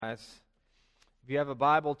guys. If you have a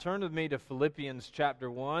Bible, turn with me to Philippians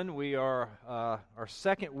chapter 1. We are our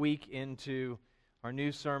second week into our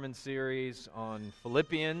new sermon series on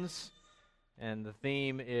Philippians, and the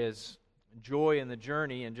theme is joy in the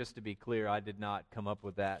journey. And just to be clear, I did not come up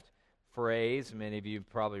with that phrase. Many of you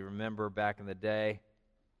probably remember back in the day,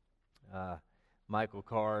 Michael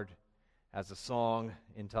Card has a song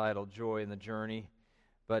entitled Joy in the Journey.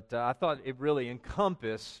 But I thought it really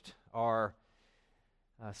encompassed our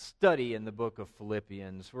study in the book of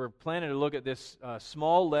Philippians. We're planning to look at this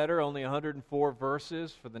small letter, only 104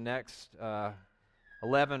 verses, for the next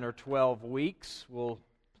 11 or 12 weeks. We'll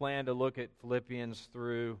plan to look at Philippians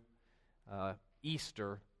through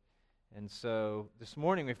Easter. And so this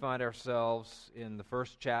morning we find ourselves in the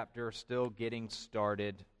first chapter, still getting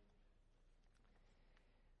started.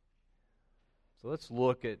 So let's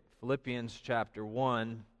look at Philippians chapter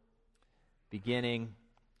 1, beginning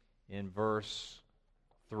in verse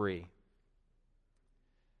 3.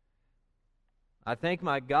 I thank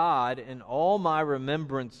my God in all my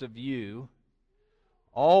remembrance of you,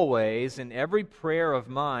 always in every prayer of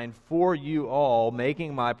mine for you all,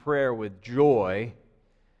 making my prayer with joy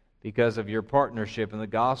because of your partnership in the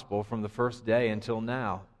gospel from the first day until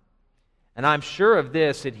now. And I'm sure of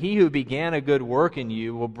this, that he who began a good work in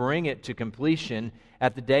you will bring it to completion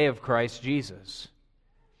at the day of Christ Jesus.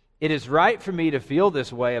 It is right for me to feel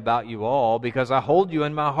this way about you all, because I hold you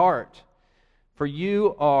in my heart. For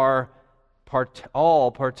you are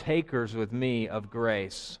all partakers with me of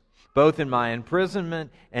grace, both in my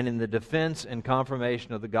imprisonment and in the defense and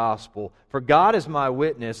confirmation of the gospel. For God is my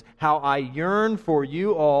witness, how I yearn for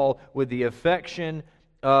you all with the affection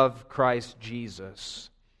of Christ Jesus.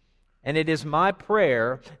 And it is my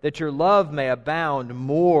prayer that your love may abound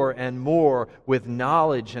more and more with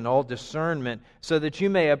knowledge and all discernment, so that you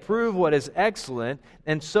may approve what is excellent,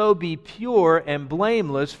 and so be pure and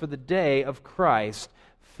blameless for the day of Christ,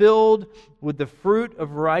 filled with the fruit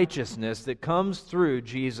of righteousness that comes through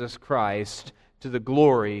Jesus Christ, to the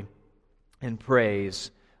glory and praise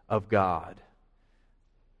of God.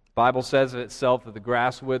 The Bible says of itself that the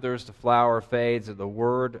grass withers, the flower fades, and the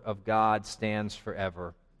word of God stands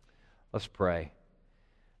forever. Let's pray.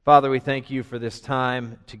 Father, we thank you for this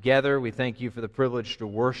time together. We thank you for the privilege to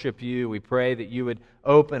worship you. We pray that you would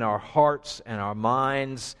open our hearts and our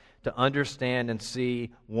minds to understand and see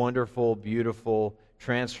wonderful, beautiful,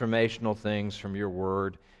 transformational things from your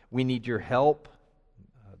word. We need your help.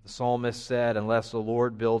 The psalmist said, unless the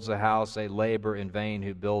Lord builds a house, they labor in vain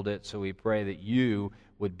who build it. So we pray that you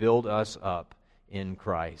would build us up in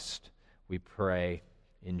Christ. We pray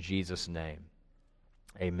in Jesus' name.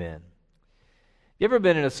 Amen. You ever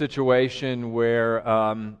been in a situation where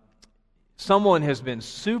someone has been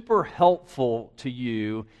super helpful to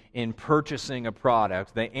you in purchasing a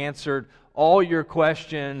product? They answered all your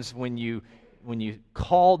questions when you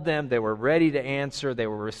called them. They were ready to answer. They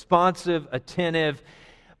were responsive, attentive.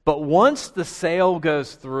 But once the sale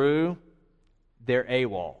goes through, they're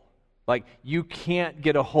AWOL. Like, you can't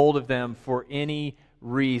get a hold of them for any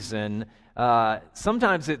reason.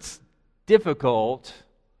 Sometimes it's difficult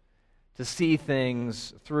to see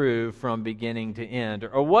things through from beginning to end.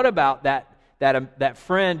 Or what about that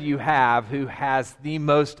friend you have who has the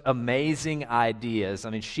most amazing ideas?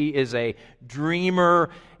 I mean, she is a dreamer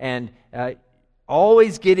and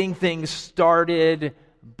always getting things started,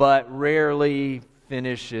 but rarely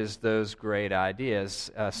finishes those great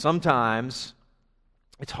ideas. Sometimes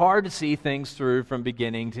it's hard to see things through from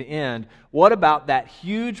beginning to end. What about that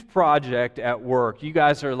huge project at work? You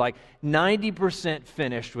guys are like 90%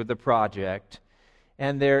 finished with the project,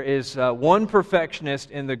 and there is one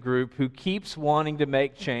perfectionist in the group who keeps wanting to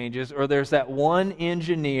make changes, or there's that one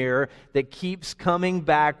engineer that keeps coming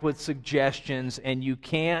back with suggestions, and you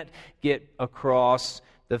can't get across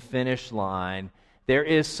the finish line. There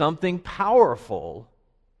is something powerful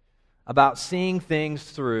about seeing things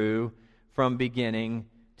through from beginning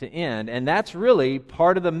to end. And that's really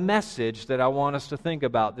part of the message that I want us to think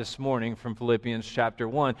about this morning from Philippians chapter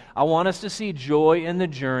 1. I want us to see joy in the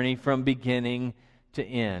journey from beginning to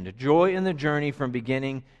end. Joy in the journey from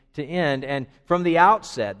beginning to end. And from the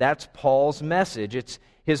outset, that's Paul's message. It's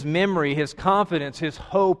his memory, his confidence, his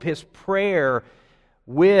hope, his prayer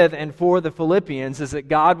with and for the Philippians is that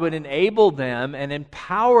God would enable them and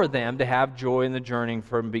empower them to have joy in the journey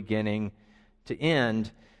from beginning to end.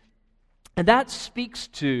 And that speaks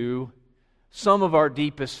to some of our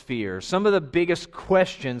deepest fears, some of the biggest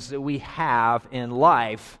questions that we have in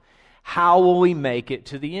life. How will we make it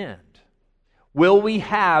to the end? Will we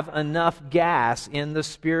have enough gas in the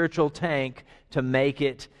spiritual tank to make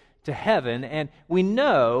it to heaven? And we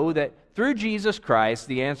know that through Jesus Christ,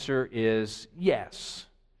 the answer is yes.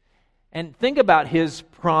 And think about His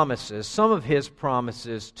promises, some of His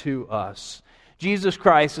promises to us. Jesus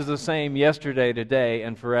Christ is the same yesterday, today,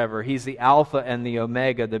 and forever. He's the Alpha and the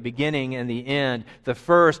Omega, the beginning and the end, the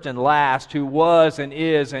first and last, who was and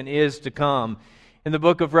is to come. In the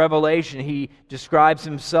book of Revelation, He describes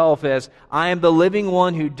Himself as, I am the living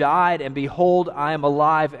one who died, and behold, I am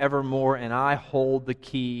alive evermore, and I hold the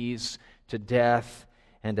keys to death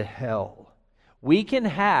and to hell. We can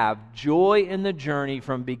have joy in the journey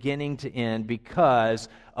from beginning to end because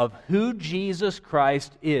of who Jesus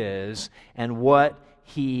Christ is and what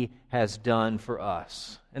He has done for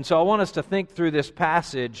us. And so I want us to think through this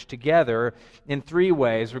passage together in three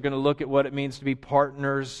ways. We're going to look at what it means to be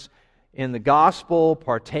partners in the gospel,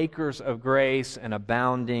 partakers of grace, and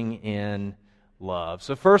abounding in love.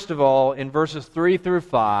 So first of all, in verses 3 through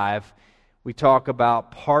 5, we talk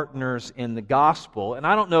about partners in the gospel. And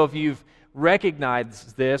I don't know if you've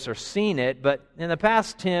recognized this or seen it, but in the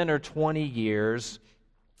past 10 or 20 years,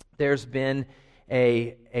 there's been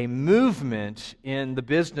a movement in the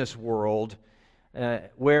business world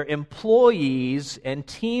where employees and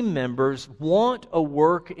team members want a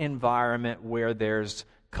work environment where there's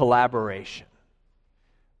collaboration.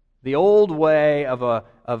 The old way of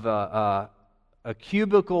a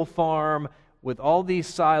cubicle farm with all these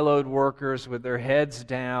siloed workers with their heads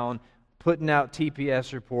down, putting out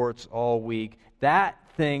TPS reports all week, that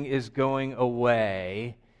thing is going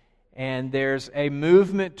away, and there's a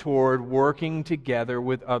movement toward working together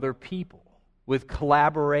with other people, with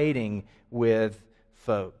collaborating with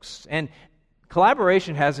folks. And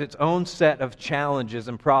collaboration has its own set of challenges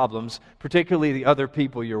and problems, particularly the other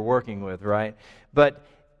people you're working with, right? But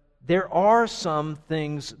there are some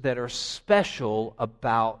things that are special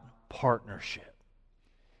about partnership.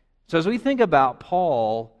 So as we think about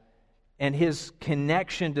Paul and his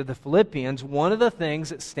connection to the Philippians, one of the things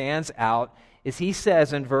that stands out is he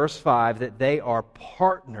says in verse 5 that they are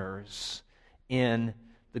partners in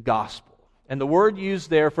the gospel. And the word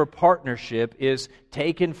used there for partnership is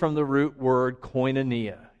taken from the root word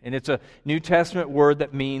koinonia. And it's a New Testament word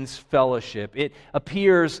that means fellowship. It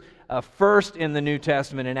appears first in the New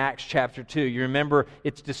Testament in Acts chapter 2. You remember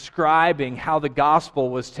it's describing how the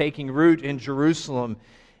gospel was taking root in Jerusalem.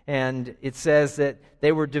 And it says that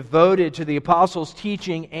they were devoted to the apostles'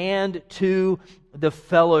 teaching and to the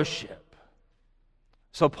fellowship.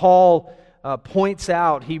 So Paul points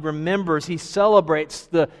out, he remembers, he celebrates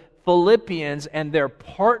the Philippians and their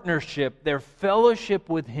partnership, their fellowship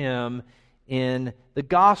with him in the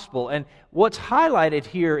gospel. And what's highlighted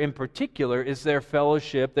here in particular is their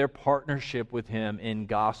fellowship, their partnership with him in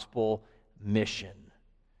gospel mission.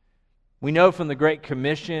 We know from the Great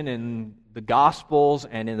Commission in the Gospels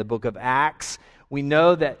and in the book of Acts, we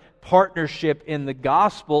know that partnership in the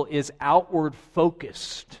gospel is outward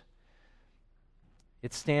focused.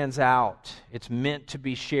 It stands out. It's meant to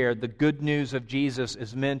be shared. The good news of Jesus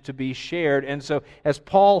is meant to be shared. And so, as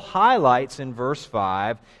Paul highlights in verse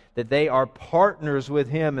 5 that they are partners with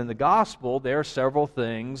him in the gospel, there are several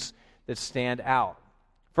things that stand out.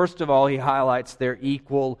 First of all, he highlights their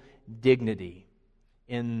equal dignity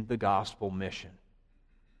in the gospel mission.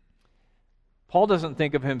 Paul doesn't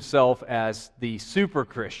think of himself as the super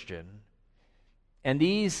Christian. And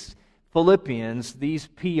these Philippians, these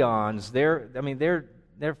peons, they're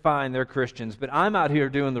fine, they're Christians, but I'm out here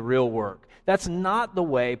doing the real work. That's not the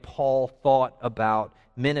way Paul thought about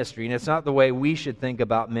ministry, and it's not the way we should think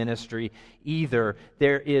about ministry either.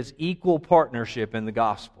 There is equal partnership in the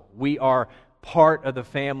gospel. We are part of the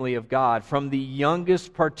family of God. From the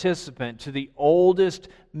youngest participant to the oldest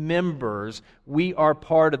members, we are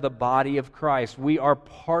part of the body of Christ. We are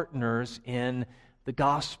partners in the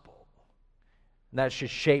gospel. That should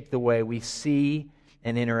shape the way we see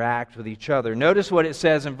and interact with each other. Notice what it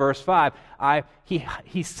says in verse 5.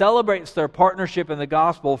 He celebrates their partnership in the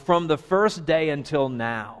gospel from the first day until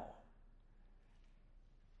now.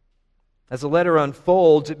 As the letter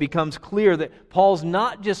unfolds, it becomes clear that Paul's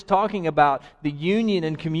not just talking about the union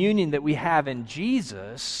and communion that we have in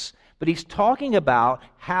Jesus, but he's talking about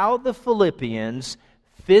how the Philippians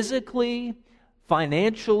physically,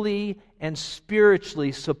 financially, and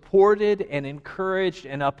spiritually supported and encouraged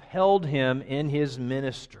and upheld him in his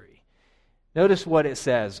ministry. Notice what it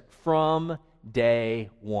says, from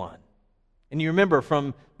day one. And you remember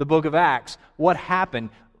from the book of Acts, what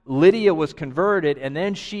happened? Lydia was converted, and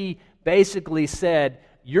then she basically said,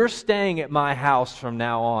 you're staying at my house from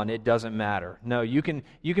now on. It doesn't matter. No, you can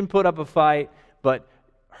put up a fight, but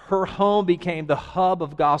her home became the hub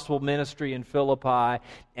of gospel ministry in Philippi,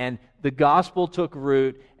 and the gospel took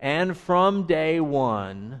root, and from day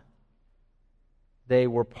one, they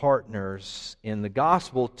were partners in the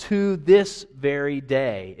gospel to this very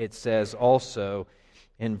day, it says also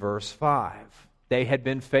in verse 5. They had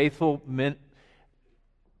been faithful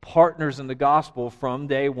partners in the gospel from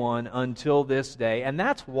day one until this day, and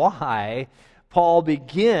that's why Paul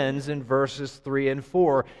begins in verses 3 and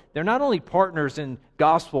 4. They're not only partners in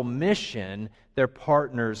gospel mission, they're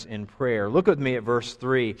partners in prayer. Look with me at verse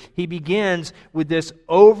 3. He begins with this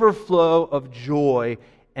overflow of joy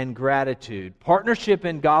and gratitude. Partnership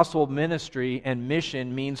in gospel ministry and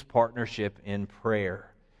mission means partnership in prayer.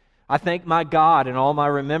 I thank my God in all my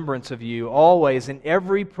remembrance of you, always in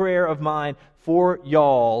every prayer of mine for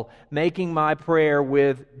y'all, making my prayer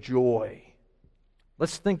with joy.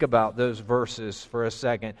 Let's think about those verses for a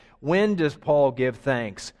second. When does Paul give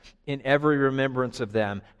thanks? In every remembrance of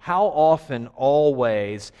them. How often?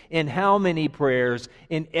 Always. In how many prayers?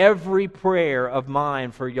 In every prayer of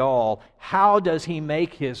mine for y'all. How does he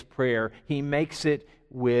make his prayer? He makes it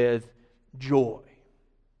with joy.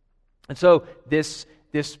 And so this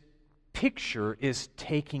picture is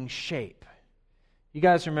taking shape. You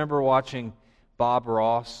guys remember watching Bob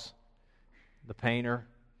Ross, the painter?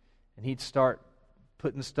 And he'd start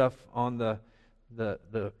putting stuff on the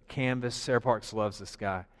canvas. Sarah Parks loves this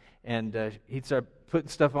guy. And he'd start putting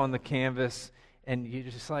stuff on the canvas, and you're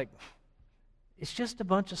just like, it's just a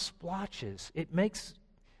bunch of splotches. It makes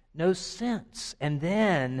no sense. And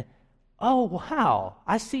then, oh, wow,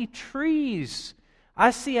 I see trees.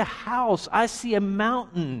 I see a house. I see a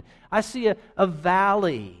mountain. I see a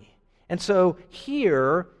valley. And so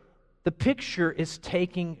here, the picture is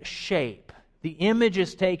taking shape. The image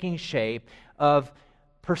is taking shape of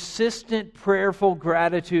persistent, prayerful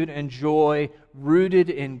gratitude and joy rooted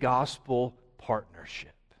in gospel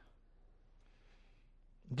partnership.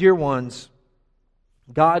 Dear ones,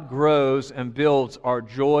 God grows and builds our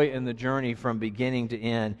joy in the journey from beginning to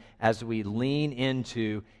end as we lean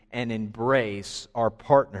into and embrace our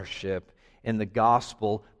partnership in the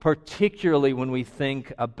gospel, particularly when we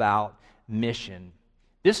think about mission.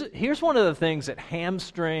 Here's one of the things that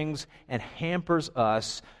hamstrings and hampers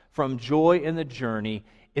us from joy in the journey.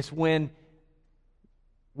 It's when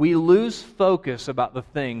we lose focus about the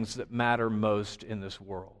things that matter most in this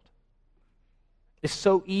world. It's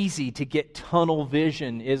so easy to get tunnel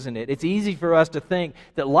vision, isn't it? It's easy for us to think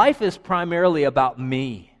that life is primarily about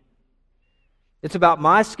me. It's about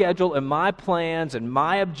my schedule and my plans and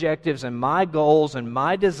my objectives and my goals and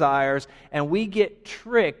my desires, and we get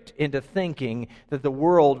tricked into thinking that the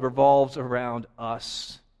world revolves around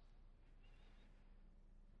us.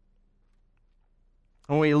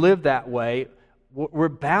 When we live that way, we're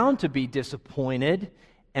bound to be disappointed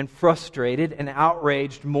and frustrated and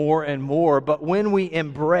outraged more and more. But when we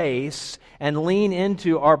embrace and lean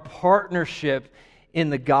into our partnership in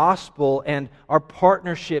the gospel and our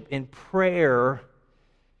partnership in prayer,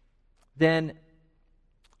 then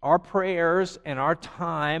our prayers and our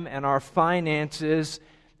time and our finances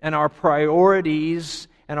and our priorities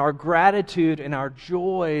and our gratitude and our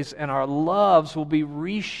joys and our loves will be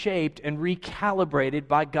reshaped and recalibrated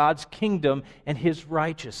by God's kingdom and His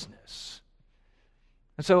righteousness.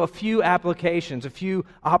 And so a few applications, a few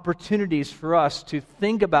opportunities for us to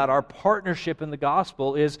think about our partnership in the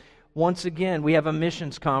gospel is, once again, we have a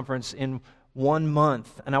missions conference in 1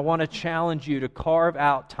 month, and I want to challenge you to carve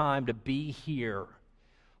out time to be here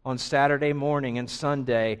on Saturday morning and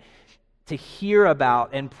Sunday to hear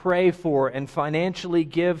about and pray for and financially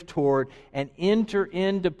give toward and enter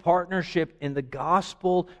into partnership in the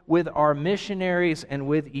gospel with our missionaries and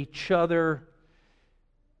with each other.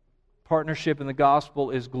 Partnership in the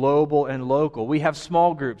gospel is global and local. We have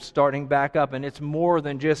small groups starting back up, and it's more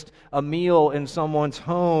than just a meal in someone's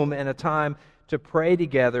home and a time to pray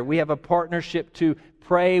together. We have a partnership to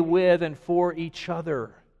pray with and for each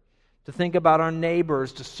other, to think about our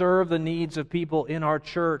neighbors, to serve the needs of people in our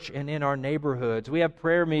church and in our neighborhoods. We have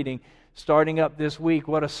prayer meeting starting up this week.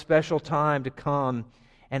 What a special time to come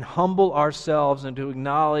and humble ourselves and to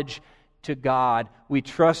acknowledge to God, we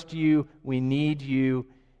trust you, we need you.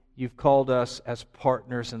 You've called us as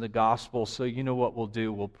partners in the gospel, so you know what we'll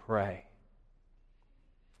do? We'll pray.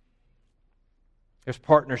 There's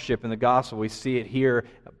partnership in the gospel. We see it here.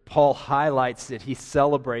 Paul highlights it. He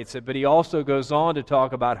celebrates it. But he also goes on to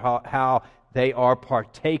talk about how they are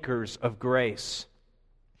partakers of grace.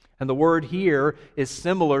 And the word here is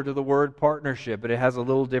similar to the word partnership, but it has a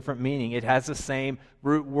little different meaning. It has the same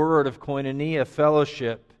root word of koinonia,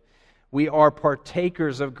 fellowship. We are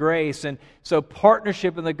partakers of grace. And so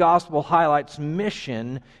partnership in the gospel highlights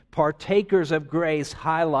mission. Partakers of grace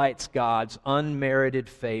highlights God's unmerited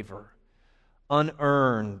favor.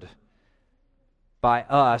 Unearned by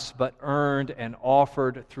us, but earned and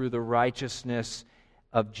offered through the righteousness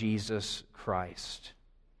of Jesus Christ.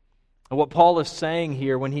 And what Paul is saying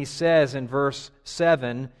here when he says in verse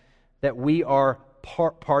 7 that we are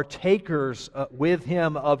partakers with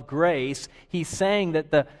him of grace, he's saying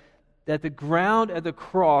that the ground at the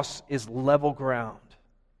cross is level ground.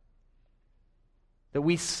 That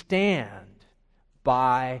we stand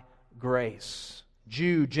by grace.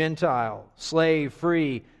 Jew, Gentile, slave,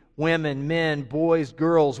 free, women, men, boys,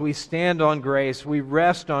 girls, we stand on grace, we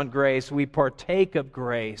rest on grace, we partake of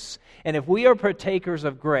grace. And if we are partakers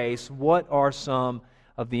of grace, what are some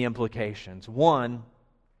of the implications? One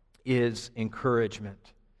is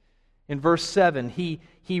encouragement. In verse 7, he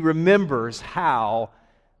remembers how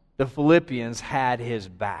the Philippians had his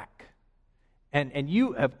back. And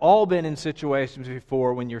you have all been in situations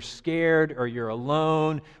before when you're scared or you're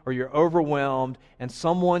alone or you're overwhelmed and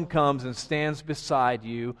someone comes and stands beside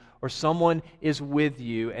you or someone is with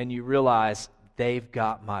you and you realize they've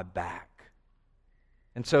got my back.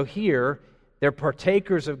 And so here, they're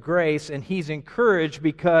partakers of grace and he's encouraged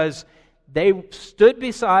because they stood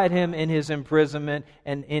beside him in his imprisonment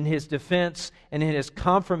and in his defense and in his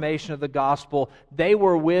confirmation of the gospel. They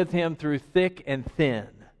were with him through thick and thin.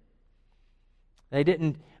 They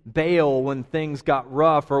didn't bail when things got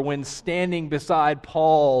rough or when standing beside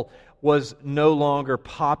Paul was no longer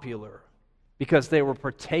popular because they were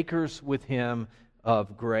partakers with him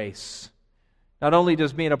of grace. Not only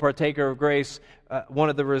does being a partaker of grace, one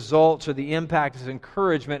of the results or the impact is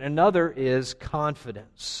encouragement, another is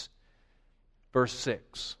confidence. Verse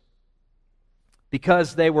 6.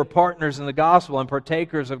 Because they were partners in the gospel and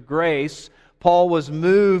partakers of grace, Paul was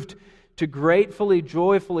moved to grateful,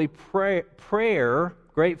 joyful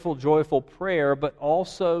prayer, but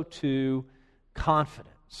also to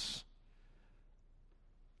confidence,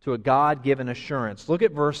 to a God-given assurance. Look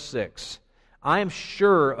at verse 6. I am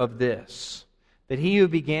sure of this, that he who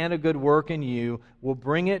began a good work in you will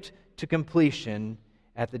bring it to completion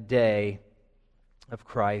at the day of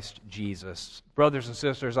Christ Jesus. Brothers and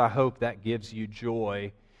sisters, I hope that gives you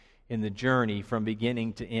joy in the journey from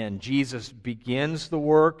beginning to end. Jesus begins the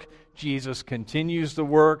work. Jesus continues the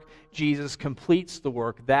work. Jesus completes the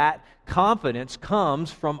work. That confidence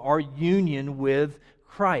comes from our union with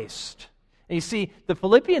Christ. And you see, the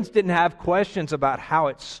Philippians didn't have questions about how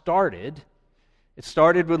it started. It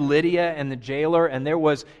started with Lydia and the jailer, and there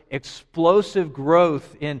was explosive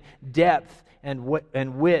growth in depth and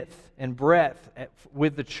width and breadth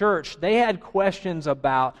with the church. They had questions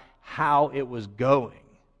about how it was going.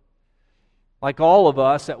 Like all of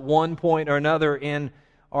us, at one point or another in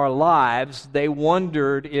our lives, they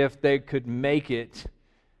wondered if they could make it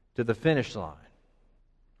to the finish line.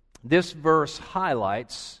 This verse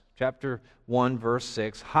highlights, chapter 1, verse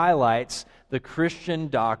 6, highlights the Christian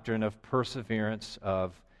doctrine of perseverance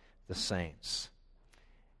of the saints.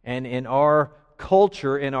 And in our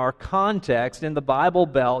culture, in our context, in the Bible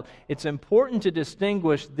Belt, it's important to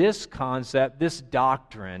distinguish this concept, this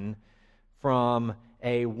doctrine, from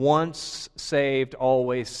a once saved,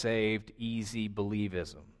 always saved, easy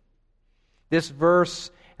believism. This verse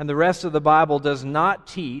and the rest of the Bible does not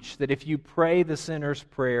teach that if you pray the sinner's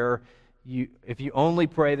prayer, if you only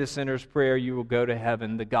pray the sinner's prayer, you will go to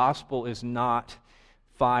heaven. The gospel is not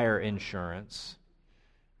fire insurance.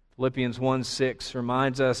 Philippians 1:6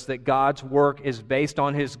 reminds us that God's work is based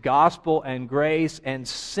on His gospel and grace, and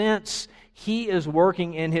since He is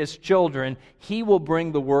working in His children, He will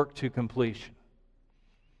bring the work to completion.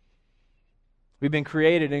 We've been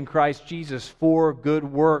created in Christ Jesus for good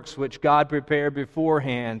works, which God prepared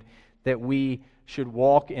beforehand that we should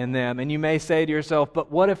walk in them. And you may say to yourself,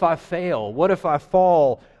 but what if I fail? What if I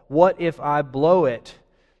fall? What if I blow it?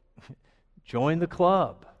 Join the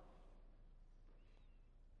club.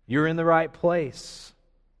 You're in the right place.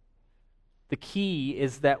 The key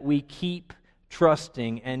is that we keep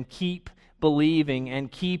trusting and keep believing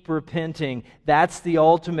and keep repenting. That's the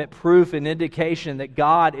ultimate proof and indication that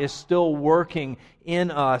God is still working in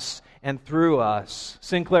us and through us.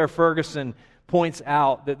 Sinclair Ferguson points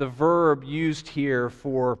out that the verb used here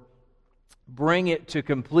for bring it to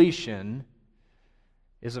completion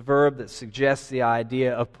is a verb that suggests the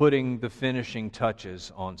idea of putting the finishing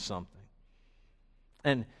touches on something.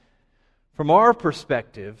 And from our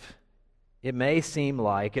perspective, it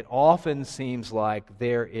often seems like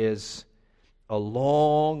there is a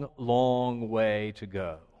long, long way to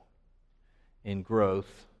go in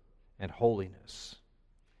growth and holiness.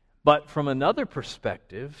 But from another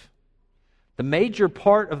perspective, the major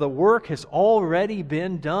part of the work has already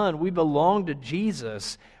been done. We belong to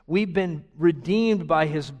Jesus. We've been redeemed by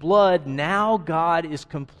His blood. Now God is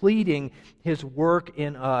completing His work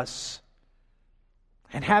in us.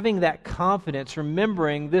 And having that confidence,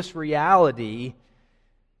 remembering this reality,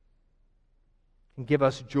 and give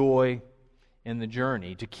us joy in the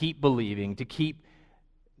journey, to keep believing, to keep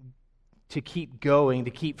going,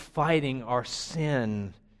 to keep fighting our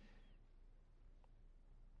sin.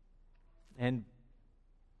 And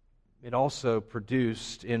it also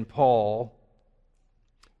produced in Paul,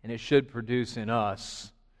 and it should produce in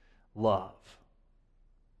us, love.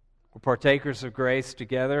 We're partakers of grace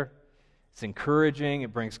together. It's encouraging,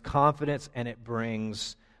 it brings confidence, and it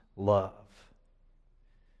brings love.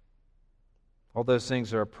 All those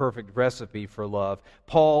things are a perfect recipe for love.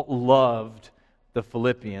 Paul loved the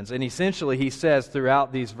Philippians, and essentially he says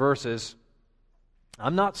throughout these verses,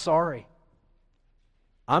 I'm not sorry.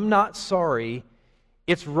 I'm not sorry.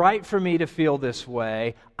 It's right for me to feel this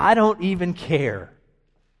way. I don't even care.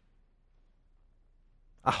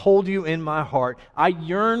 I hold you in my heart. I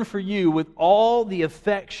yearn for you with all the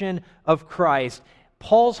affection of Christ.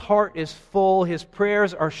 Paul's heart is full. His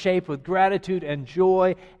prayers are shaped with gratitude and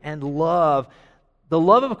joy and love. The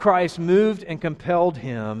love of Christ moved and compelled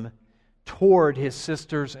him toward his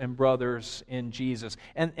sisters and brothers in Jesus.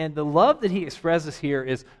 And the love that he expresses here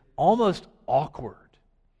is almost awkward.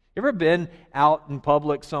 You ever been out in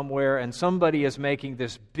public somewhere and somebody is making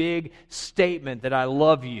this big statement that I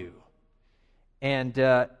love you? And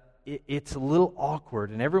it's a little awkward,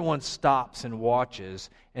 and everyone stops and watches,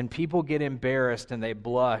 and people get embarrassed and they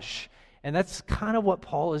blush. And that's kind of what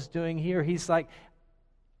Paul is doing here. He's like,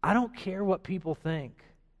 I don't care what people think.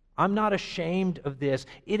 I'm not ashamed of this.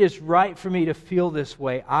 It is right for me to feel this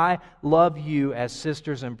way. I love you as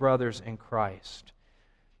sisters and brothers in Christ.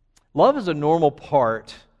 Love is a normal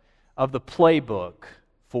part of the playbook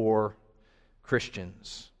for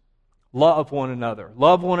Christians. Love one another.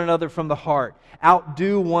 Love one another from the heart.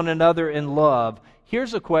 Outdo one another in love.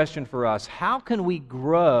 Here's a question for us. How can we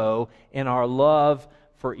grow in our love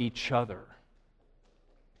for each other?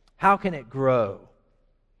 How can it grow?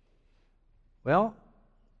 Well,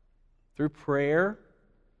 through prayer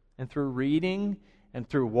and through reading and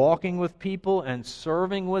through walking with people and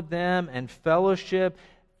serving with them and fellowship.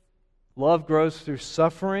 Love grows through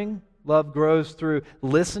suffering. Love grows through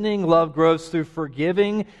listening. Love grows through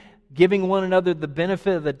forgiving, giving one another the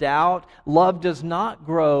benefit of the doubt. Love does not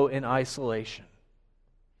grow in isolation.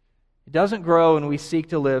 It doesn't grow when we seek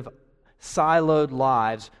to live siloed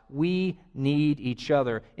lives. We need each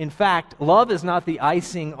other. In fact, love is not the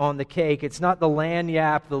icing on the cake. It's not the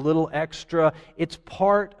lagniappe, the little extra. It's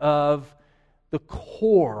part of the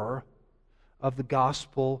core of the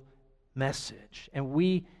gospel message. And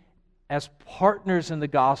we, as partners in the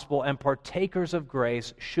gospel and partakers of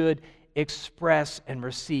grace, should express and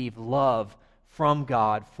receive love from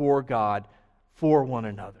God, for one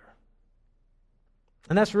another.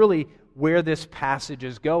 And that's really where this passage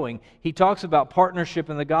is going. He talks about partnership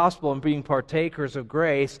in the gospel and being partakers of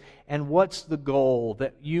grace, and what's the goal?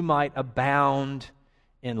 That you might abound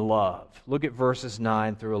in love. Look at verses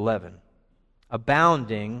 9 through 11.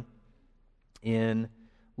 Abounding in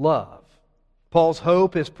love. Paul's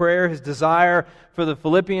hope, his prayer, his desire for the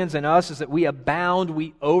Philippians and us is that we abound,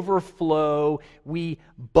 we overflow, we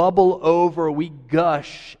bubble over, we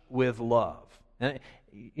gush with love. And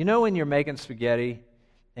you know when you're making spaghetti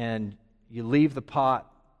and you leave the pot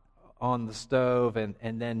on the stove and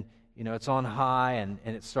then it's on high and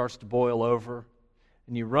it starts to boil over,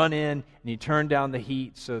 and you run in and you turn down the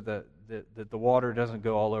heat so that the water doesn't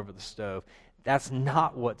go all over the stove. That's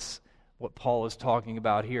not what Paul is talking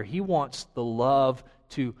about here. He wants the love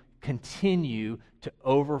to continue to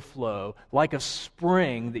overflow like a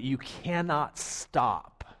spring that you cannot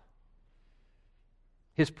stop.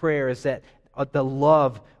 His prayer is that the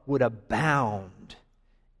love would abound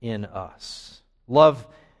in us. Love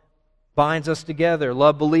binds us together.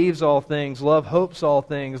 Love believes all things. Love hopes all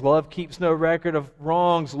things. Love keeps no record of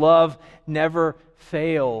wrongs. Love never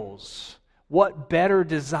fails. What better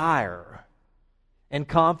desire and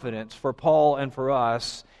confidence for Paul and for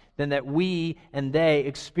us than that we and they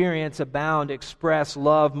experience, abound, express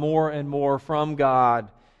love more and more from God,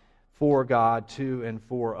 for God, to and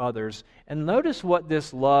for others. And notice what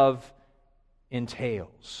this love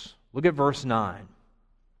entails. Look at verse 9.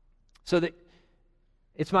 So that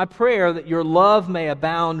it's my prayer that your love may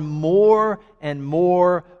abound more and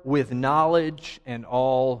more with knowledge and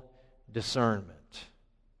all discernment.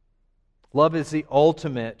 Love is the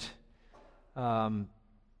ultimate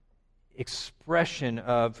expression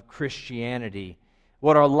of Christianity,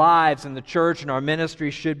 what our lives and the church and our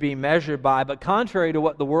ministry should be measured by. But contrary to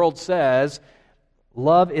what the world says,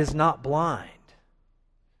 love is not blind.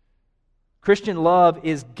 Christian love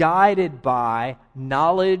is guided by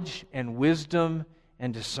knowledge and wisdom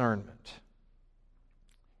and discernment.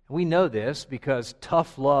 We know this because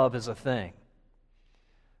tough love is a thing.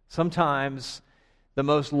 Sometimes the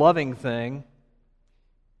most loving thing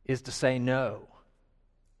is to say no.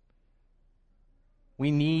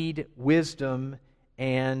 We need wisdom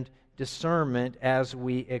and discernment as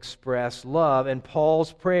we express love. And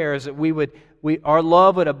Paul's prayer is that our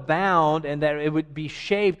love would abound and that it would be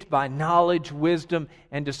shaped by knowledge, wisdom,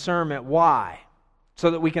 and discernment. Why? So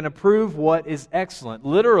that we can approve what is excellent.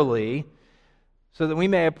 Literally, so that we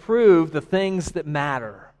may approve the things that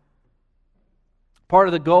matter. Part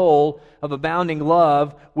of the goal of abounding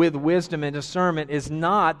love with wisdom and discernment is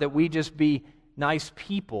not that we just be nice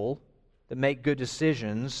people that make good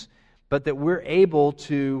decisions, but that we're able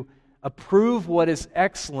to approve what is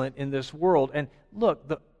excellent in this world. And look,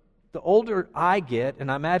 the older I get, and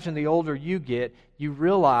I imagine the older you get, you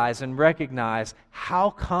realize and recognize how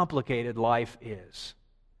complicated life is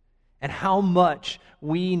and how much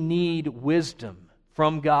we need wisdom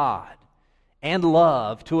from God and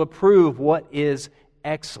love to approve what is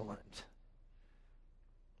excellent.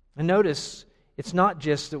 And notice, it's not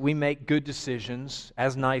just that we make good decisions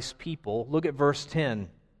as nice people. Look at verse 10.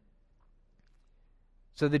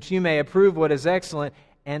 So that you may approve what is excellent,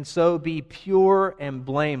 and so be pure and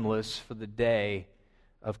blameless for the day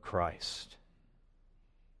of Christ.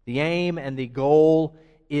 The aim and the goal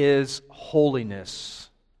is holiness.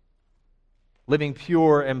 Living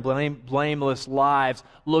pure and blameless lives,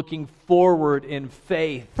 looking forward in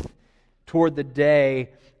faith toward the day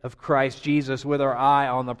of Christ Jesus with our eye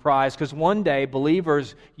on the prize. Because one day,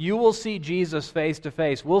 believers, you will see Jesus face to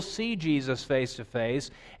face. We'll see Jesus face to face.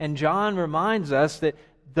 And John reminds us that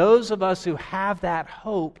those of us who have that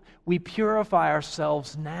hope, we purify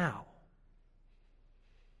ourselves now.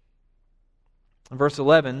 Verse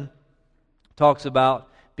 11 talks about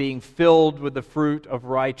being filled with the fruit of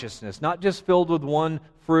righteousness. Not just filled with one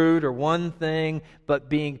fruit or one thing, but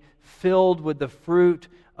being filled with the fruit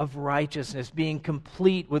of righteousness, being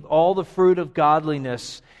complete with all the fruit of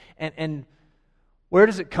godliness. And where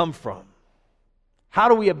does it come from? How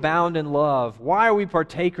do we abound in love? Why are we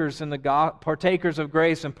partakers of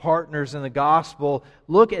grace and partners in the gospel?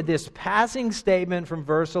 Look at this passing statement from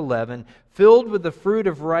verse 11, filled with the fruit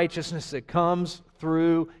of righteousness that comes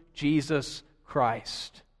through Jesus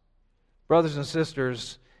Christ. Brothers and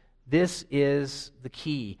sisters, this is the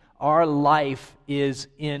key. Our life is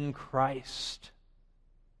in Christ.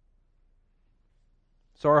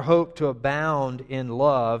 So our hope to abound in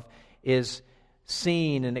love is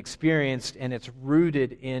seen and experienced, and it's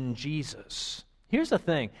rooted in Jesus. Here's the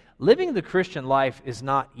thing. Living the Christian life is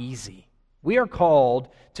not easy. We are called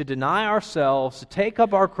to deny ourselves, to take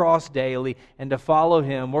up our cross daily, and to follow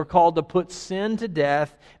Him. We're called to put sin to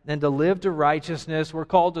death and to live to righteousness. We're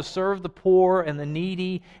called to serve the poor and the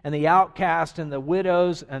needy and the outcast and the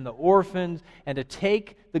widows and the orphans, and to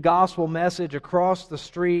take the gospel message across the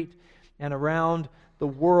street and around the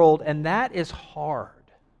world. And that is hard.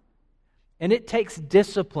 And it takes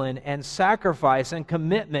discipline and sacrifice and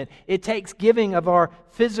commitment. It takes giving of our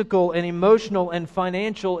physical and emotional and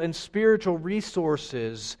financial and spiritual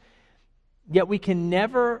resources. Yet we can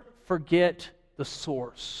never forget the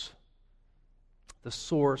source. The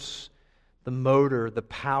source, the motor, the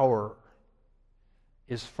power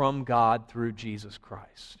is from God through Jesus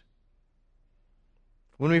Christ.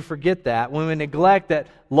 When we forget that, when we neglect that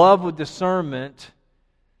love with discernment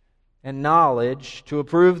and knowledge to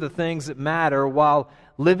approve the things that matter while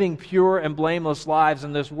living pure and blameless lives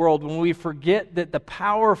in this world, when we forget that the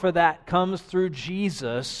power for that comes through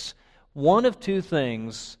Jesus, one of two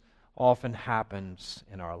things often happens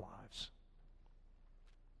in our lives.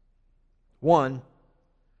 One,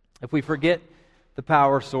 if we forget the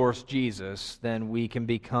power source, Jesus, then we can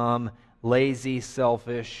become lazy,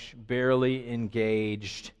 selfish, barely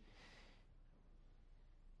engaged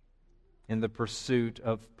in the pursuit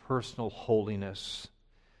of personal holiness,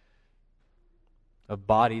 of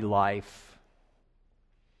body life.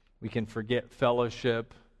 We can forget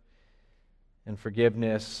fellowship and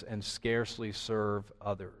forgiveness and scarcely serve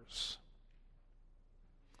others.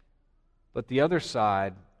 But the other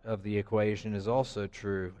side of the equation is also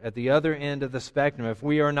true. At the other end of the spectrum, if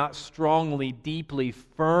we are not strongly, deeply,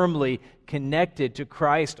 firmly connected to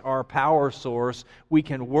Christ, our power source, we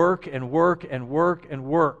can work and work and work and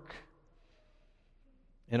work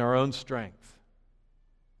in our own strength.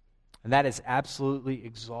 And that is absolutely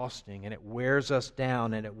exhausting, and it wears us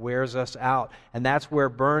down and it wears us out. And that's where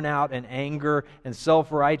burnout and anger and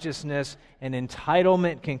self-righteousness and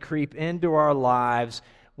entitlement can creep into our lives.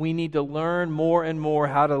 We need to learn more and more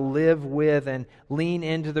how to live with and lean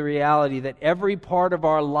into the reality that every part of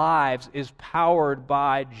our lives is powered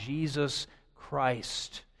by Jesus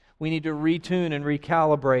Christ. We need to retune and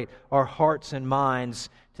recalibrate our hearts and minds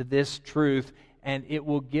to this truth and it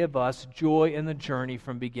will give us joy in the journey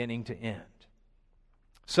from beginning to end.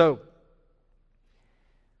 So,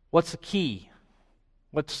 what's the key?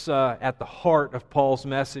 What's at the heart of Paul's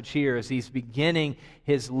message here as he's beginning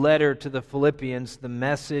his letter to the Philippians? The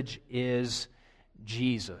message is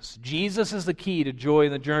Jesus. Jesus is the key to joy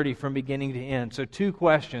in the journey from beginning to end. So 2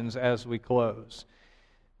 questions as we close.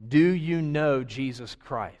 Do you know Jesus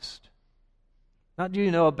Christ? Not do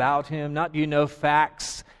you know about Him, not do you know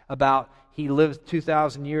facts about He lived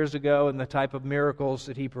 2,000 years ago and the type of miracles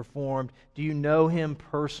that He performed. Do you know Him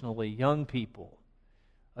personally? Young people,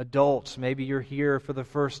 adults, maybe you're here for the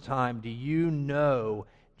first time. Do you know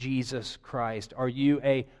Jesus Christ? Are you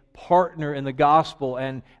a partner in the gospel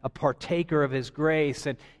and a partaker of His grace?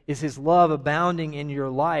 And is His love abounding in your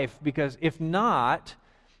life? Because if not,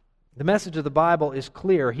 the message of the Bible is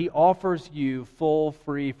clear. He offers you full,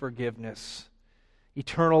 free forgiveness,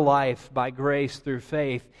 eternal life by grace through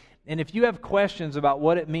faith. And if you have questions about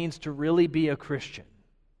what it means to really be a Christian,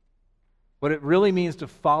 what it really means to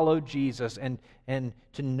follow Jesus and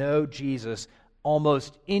to know Jesus,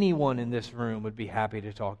 almost anyone in this room would be happy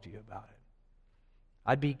to talk to you about it.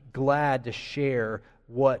 I'd be glad to share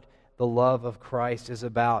what the love of Christ is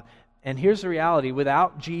about. And here's the reality.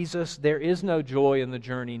 Without Jesus, there is no joy in the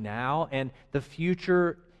journey now, and the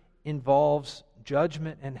future involves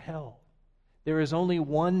judgment and hell. There is only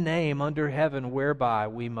one name under heaven whereby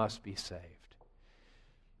we must be saved.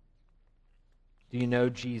 Do you know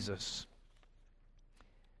Jesus?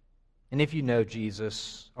 And if you know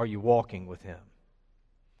Jesus, are you walking with Him?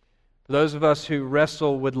 For those of us who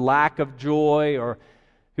wrestle with lack of joy or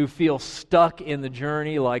who feel stuck in the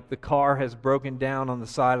journey like the car has broken down on the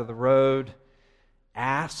side of the road,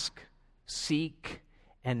 ask, seek,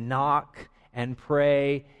 and knock and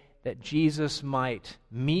pray that Jesus might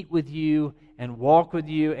meet with you and walk with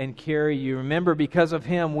you and carry you. Remember, because of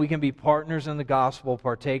Him, we can be partners in the gospel,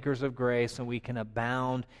 partakers of grace, and we can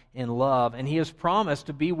abound in love. And He has promised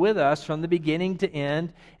to be with us from the beginning to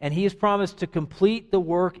end, and He has promised to complete the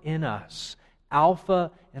work in us.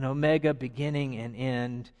 Alpha and Omega, beginning and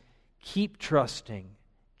end. Keep trusting,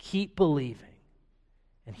 keep believing,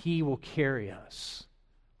 and He will carry us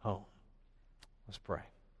home. Let's pray.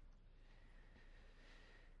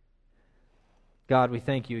 God, we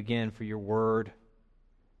thank You again for Your word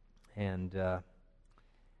and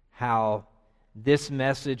how this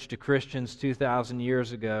message to Christians 2,000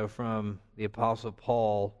 years ago from the Apostle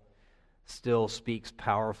Paul still speaks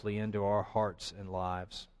powerfully into our hearts and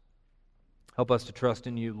lives. Help us to trust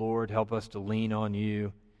in You, Lord. Help us to lean on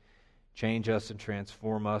You. Change us and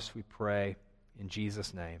transform us, we pray. In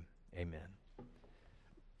Jesus' name, amen.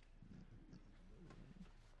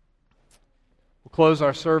 We'll close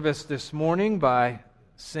our service this morning by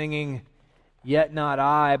singing Yet Not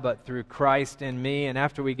I, but Through Christ in Me. And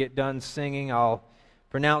after we get done singing, I'll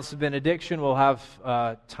pronounce the benediction. We'll have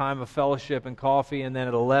time of fellowship and coffee. And then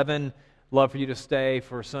at 11, love for you to stay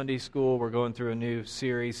for Sunday school. We're going through a new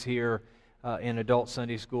series here in adult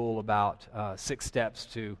Sunday school about 6 steps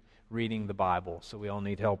to reading the Bible. So we all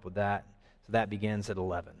need help with that. So that begins at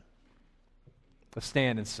 11. Let's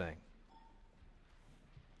stand and sing.